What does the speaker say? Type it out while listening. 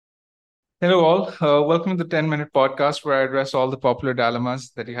Hello, all. Welcome to the 10-minute podcast where I address all the popular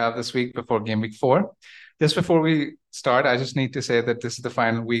dilemmas that you have this week before game week 4. Just before we start, I just need to say that this is the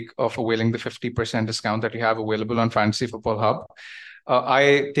final week of availing the 50% discount that you have available on Fantasy Football Hub.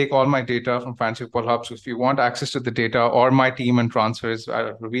 I take all my data from Fantasy Football Hub. So if you want access to the data or my team and transfers,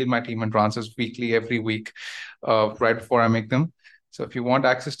 I reveal my team and transfers weekly, every week, right before I make them. So if you want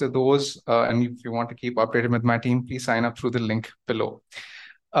access to those and if you want to keep updated with my team, please sign up through the link below.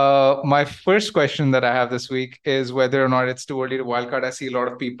 My first question that I have this week is whether or not it's too early to wildcard. I see a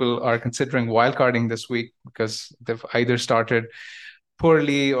lot of people are considering wildcarding this week because they've either started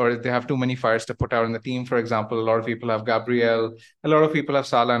poorly or they have too many fires to put out in the team. For example, a lot of people have Gabriel, a lot of people have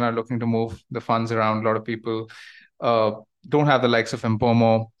Salah and are looking to move the funds around. A lot of people uh, don't have the likes of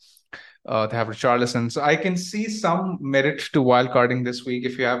Mbomo. They have Richarlison. So I can see some merit to wildcarding this week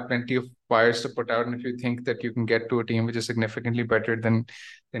if you have plenty of fires to put out and if you think that you can get to a team which is significantly better than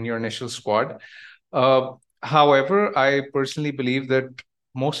your initial squad. However, I personally believe that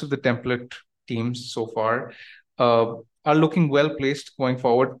most of the template teams so far uh, are looking well placed going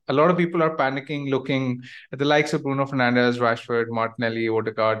forward. A lot of people are panicking, looking at the likes of Bruno Fernandes, Rashford, Martinelli,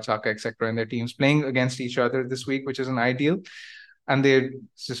 Odegaard, Saka, etc., and their teams playing against each other this week, which is an ideal. And they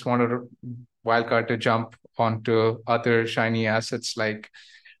just want a wildcard to jump onto other shiny assets like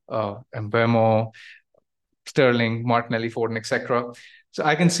Mbemo, Sterling, Martinelli, Foden, etc. So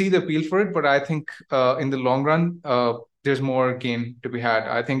I can see the appeal for it, but I think in the long run, there's more gain to be had.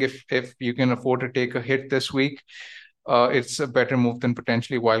 I think if you can afford to take a hit this week, it's a better move than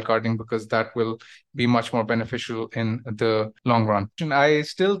potentially wildcarding because that will be much more beneficial in the long run. And I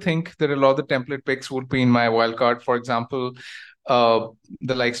still think that a lot of the template picks would be in my wildcard. For example, uh,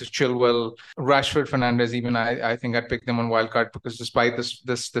 the likes of Chilwell, Rashford, Fernandez. Even I think I'd pick them on wildcard because despite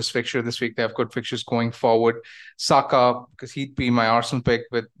this fixture this week, they have good fixtures going forward. Saka, because he'd be my Arsenal pick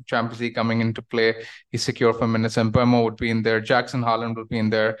with Champions League coming into play. He's secure for minutes, and Burma would be in there. Jackson Haaland would be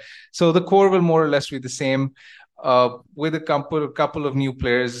in there. So the core will more or less be the same. With a couple of new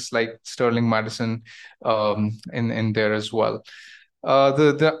players like Sterling, Maddison, in there as well.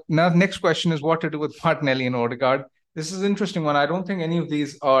 The now next question is what to do with Martinelli and Odegaard. This is an interesting one. I don't think any of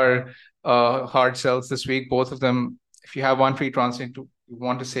these are hard sells this week. Both of them, if you have one free transfer, you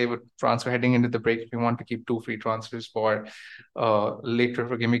want to save a transfer heading into the break. If you want to keep two free transfers for later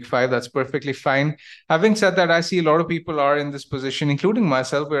for game week 5, that's perfectly fine. Having said that, I see a lot of people are in this position, including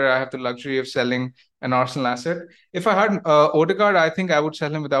myself, where I have the luxury of selling an Arsenal asset. If I had Odegaard, I think I would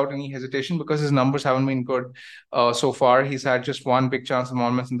sell him without any hesitation because his numbers haven't been good so far. He's had just one big chance of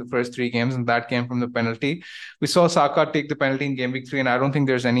moments in the first 3 games, and that came from the penalty. We saw Saka take the penalty in game week 3, and I don't think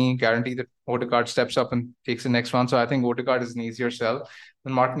there's any guarantee that Odegaard steps up and takes the next one. So I think Odegaard is an easier sell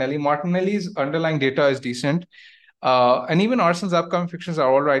than Martinelli. Martinelli's underlying data is decent. And even Arsenal's upcoming fixtures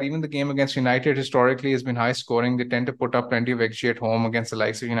are all right. Even the game against United historically has been high scoring. They tend to put up plenty of XG at home against the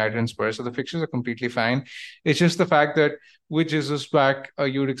likes of United and Spurs. So the fixtures are completely fine. It's just the fact that with Jesus back,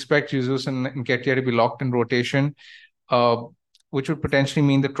 you'd expect Jesus and Nketiah to be locked in rotation, uh, which would potentially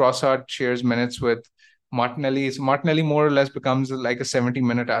mean that Trossard shares minutes with Martinelli. So Martinelli more or less becomes like a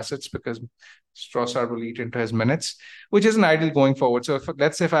 70-minute assets because Trossard will eat into his minutes, which isn't ideal going forward. So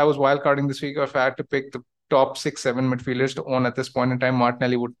let's say if I was wildcarding this week or if I had to pick the top 6, 7 midfielders to own at this point in time,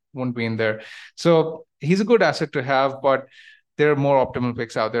 Martinelli wouldn't be in there. So he's a good asset to have, but there are more optimal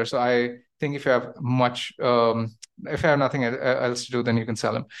picks out there. So I think if you have nothing else to do, then you can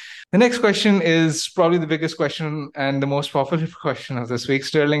sell him. The next question is probably the biggest question and the most popular question of this week.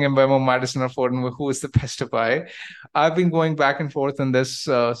 Sterling, Mbemo, Maddison, or Foden, who is the best to buy? I've been going back and forth on this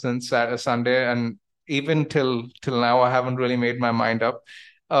since Sunday, and even till now, I haven't really made my mind up.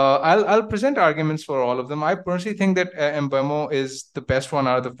 I'll present arguments for all of them. I personally think that Mbemo is the best one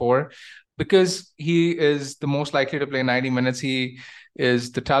out of the four because he is the most likely to play 90 minutes. He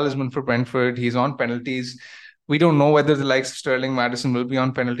is the talisman for Brentford. He's on penalties. We don't know whether the likes of Sterling, Maddison will be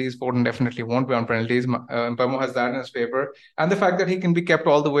on penalties. Foden definitely won't be on penalties. Mbemo has that in his favor, and the fact that he can be kept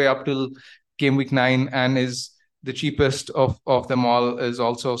all the way up till game week 9 and is the cheapest of them all is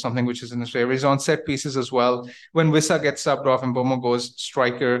also something which is in his favor. He's on set pieces as well. When Wissa gets subbed off and Bomo goes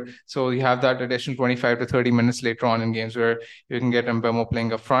striker, so you have that additional 25 to 30 minutes later on in games where you can get Mbemo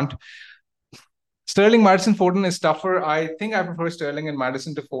playing up front. Sterling, Maddison, Foden is tougher. I think I prefer Sterling and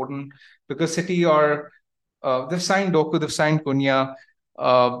Maddison to Foden because City are they've signed Doku, they've signed Cunha.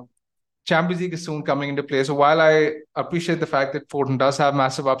 Uh, Champions League is soon coming into play. So while I appreciate the fact that Foden does have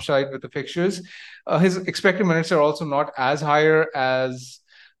massive upside with the fixtures, his expected minutes are also not as higher as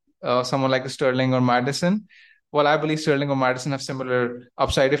someone like a Sterling or Maddison. Well, I believe Sterling or Maddison have similar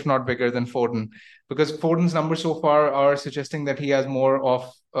upside, if not bigger, than Foden, because Foden's numbers so far are suggesting that he has more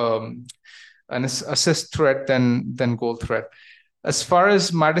of an assist threat than goal threat. As far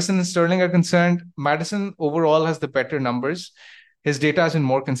as Maddison and Sterling are concerned, Maddison overall has the better numbers. His data has been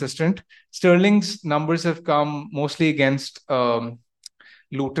more consistent. Sterling's numbers have come mostly against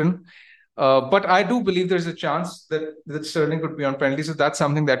Luton. But I do believe there's a chance that Sterling could be on penalty. So that's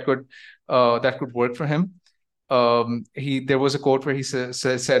something that could work for him. There was a quote where he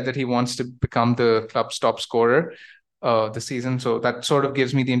said that he wants to become the club's top scorer this season. So that sort of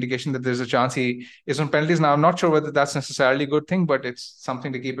gives me the indication that there's a chance he is on penalties. Now, I'm not sure whether that's necessarily a good thing, but it's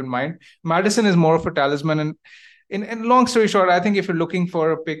something to keep in mind. Maddison is more of a talisman. And in long story short, I think if you're looking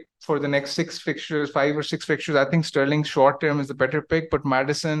for a pick for the next 5 or 6 fixtures, I think Sterling short term is the better pick, but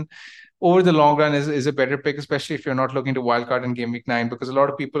Maddison over the long run is a better pick, especially if you're not looking to wildcard in game week 9, because a lot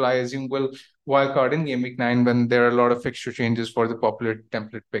of people, I assume, will wildcard in game week 9 when there are a lot of fixture changes for the popular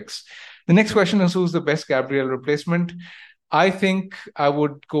template picks. The next question is, who's the best Gabriel replacement? I think I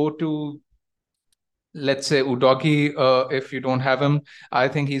would go to, let's say, Udogie. If you don't have him, I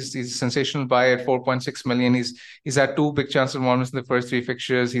think he's a sensational buy at 4.6 million. He's had 2 big chance moments in the first 3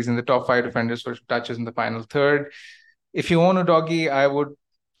 fixtures. He's in the top 5 defenders for touches in the final third. If you own Udogie,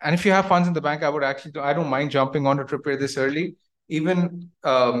 and if you have funds in the bank, I don't mind jumping on to Trippier this early. Even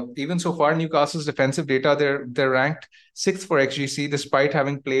so far, Newcastle's defensive data, they're ranked 6th for XGC, despite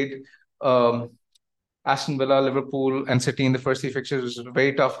having played Aston Villa, Liverpool, and City in the first 3 fixtures. It was a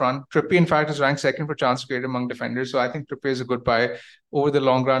very tough run. Trippier, in fact, is ranked 2nd for chance created among defenders. So I think Trippier is a good buy over the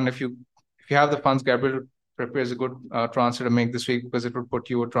long run. If you have the funds, Gabriel Trippier is a good transfer to make this week, because it would put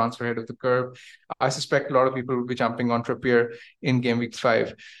you a transfer ahead of the curve. I suspect a lot of people will be jumping on Trippier in game week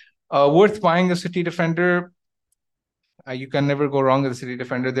 5. Worth buying a City defender. You can never go wrong with a City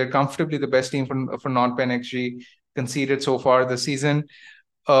defender. They're comfortably the best team for non-pen XG conceded so far this season.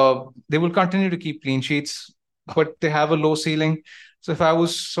 They will continue to keep clean sheets, but they have a low ceiling. So if I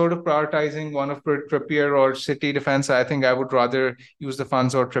was sort of prioritizing one of Trippier or City defense, I think I would rather use the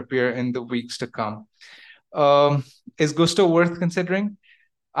funds or Trippier in the weeks to come. Is Gusto worth considering?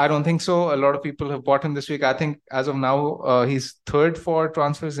 I don't think so. A lot of people have bought him this week. I think as of now, he's 3rd for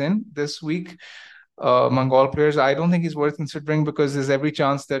transfers in this week among all players. I don't think he's worth considering, because there's every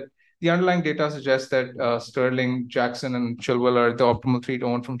chance that the underlying data suggests that Sterling, Jackson, and Chilwell are the optimal 3 to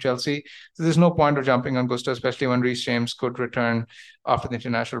own from Chelsea. So there's no point of jumping on Gusto, especially when Reece James could return after the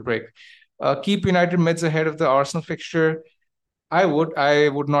international break. Keep United mids ahead of the Arsenal fixture. I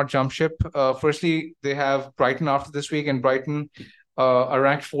would not jump ship. Firstly, they have Brighton after this week, and Brighton are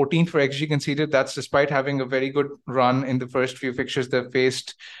ranked 14th for XG conceded. That's despite having a very good run in the first few fixtures. They've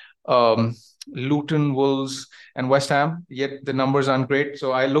faced Luton, Wolves, and West Ham, yet the numbers aren't great.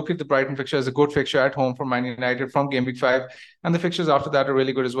 So I look at the Brighton fixture as a good fixture at home for Man United from game week 5. And the fixtures after that are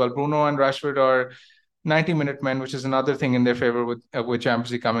really good as well. Bruno and Rashford are 90-minute men, which is another thing in their favor with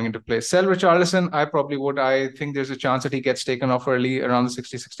Champions League coming into play. Sell Richarlison, I probably would. I think there's a chance that he gets taken off early around the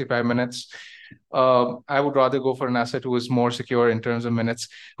 60-65 minutes. I would rather go for an asset who is more secure in terms of minutes.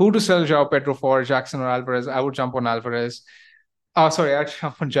 Who to sell João Pedro for, Jackson or Alvarez? I would jump on Alvarez. I'd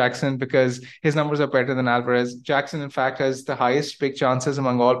jump on Jackson because his numbers are better than Alvarez. Jackson, in fact, has the highest big chances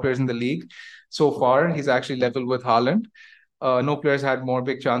among all players in the league. So far, he's actually level with Haaland. No players had more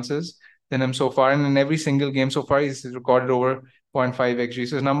big chances than him so far. And in every single game so far, he's recorded over 0.5 XG.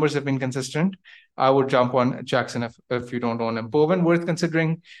 So his numbers have been consistent. I would jump on Jackson if you don't own him. Bowen, worth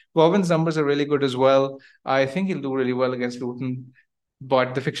considering. Bowen's numbers are really good as well. I think he'll do really well against Luton.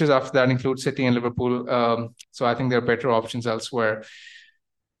 But the fixtures after that include City and Liverpool. So I think there are better options elsewhere.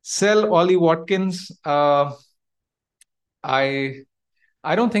 Sell Ollie Watkins. I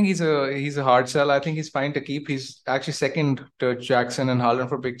don't think he's a hard sell. I think he's fine to keep. He's actually 2nd to Jackson and Haaland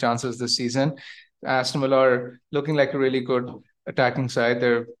for big chances this season. Aston Villa are looking like a really good attacking side.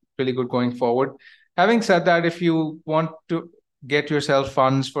 They're really good going forward. Having said that, if you want to get yourself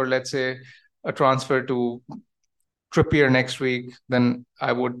funds for, let's say, a transfer to Trippier next week, then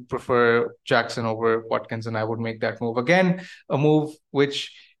I would prefer Jackson over Watkins, and I would make that move. Again, a move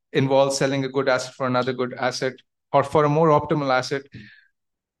which involves selling a good asset for another good asset, or for a more optimal asset,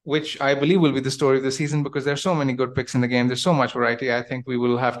 which I believe will be the story of the season, because there's so many good picks in the game. There's so much variety. I think we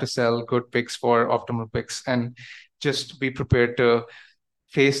will have to sell good picks for optimal picks and just be prepared to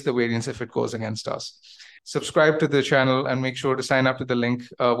face the variance if it goes against us. Subscribe to the channel and make sure to sign up to the link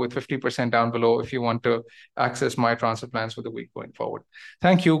with 50% down below if you want to access my transfer plans for the week going forward.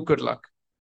 Thank you. Good luck.